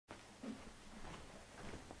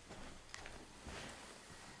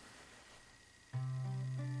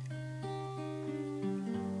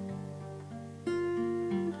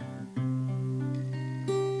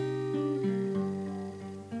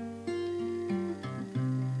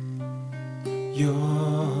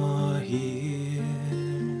You're here.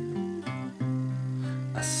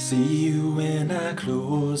 I see you when I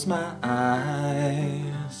close my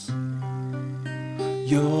eyes.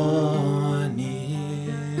 You're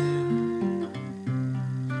near.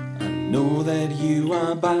 I know that you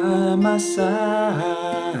are by my side.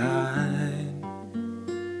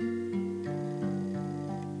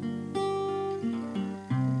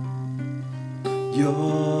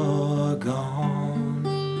 You're gone.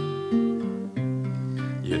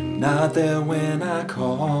 You're not there when I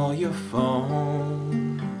call your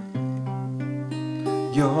phone.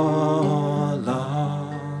 You're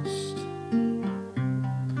lost.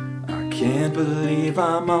 I can't believe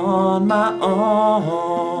I'm on my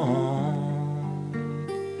own.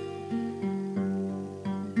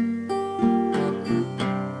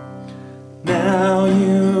 Now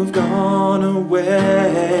you've gone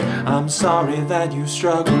away. I'm sorry that you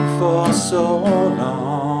struggled for so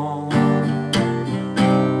long.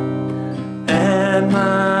 And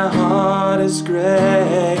my heart is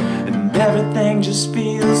gray, and everything just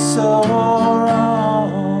feels so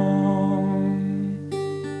wrong.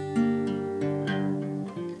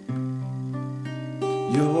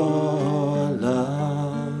 Your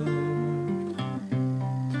love,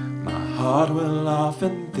 my heart will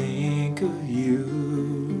often think of you.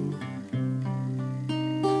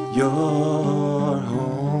 Your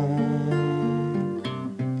home,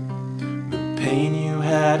 the pain you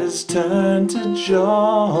had has turned to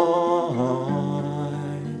joy.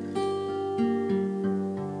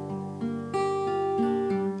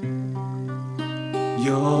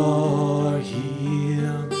 You're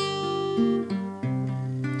healed,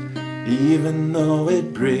 even though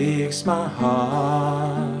it breaks my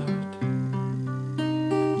heart.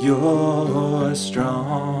 You're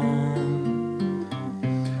strong,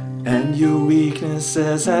 and your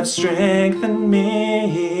weaknesses have strengthened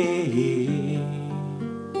me.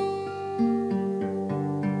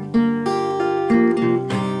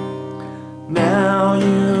 Now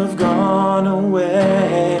you've gone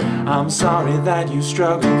away. I'm sorry that you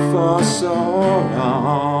struggled for so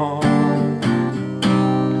long.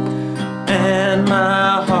 And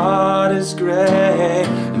my heart is gray,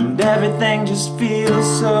 and everything just feels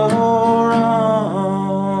so wrong.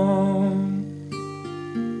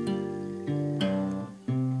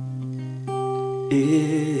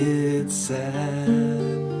 It's sad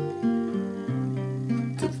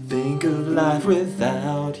to think of life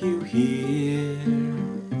without you here.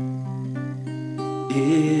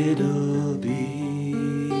 It'll